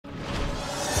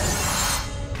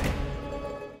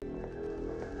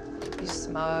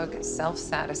smug,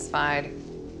 self-satisfied.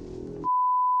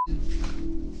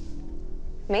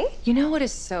 Me? You know what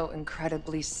is so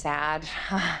incredibly sad?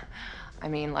 I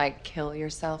mean, like, kill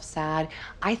yourself sad.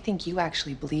 I think you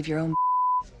actually believe your own.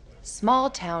 Small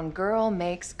town girl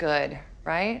makes good,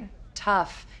 right?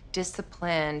 Tough,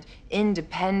 disciplined,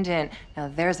 independent.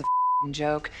 Now there's a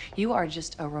joke. You are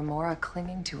just a remora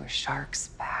clinging to a shark's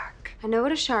back. I know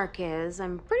what a shark is.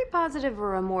 I'm pretty positive a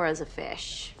remora's a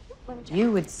fish.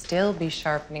 You would still be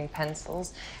sharpening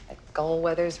pencils at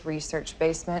Gullweather's research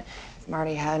basement if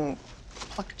Marty hadn't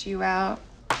plucked you out,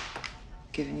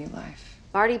 given you life.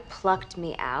 Marty plucked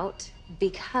me out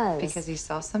because... Because he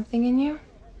saw something in you?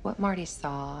 What Marty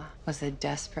saw was a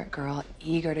desperate girl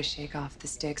eager to shake off the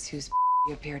sticks whose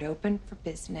appeared open for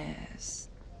business.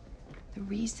 The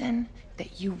reason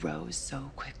that you rose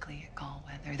so quickly at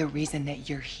Gullweather, the reason that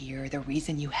you're here, the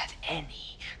reason you have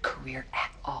any career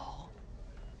at all,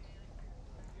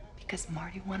 because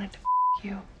Marty wanted to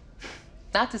you.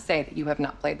 Not to say that you have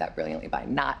not played that brilliantly by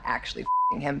not actually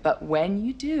him, but when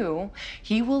you do,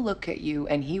 he will look at you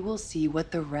and he will see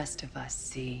what the rest of us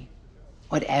see.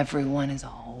 What everyone is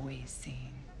always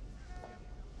seeing.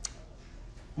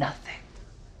 Nothing.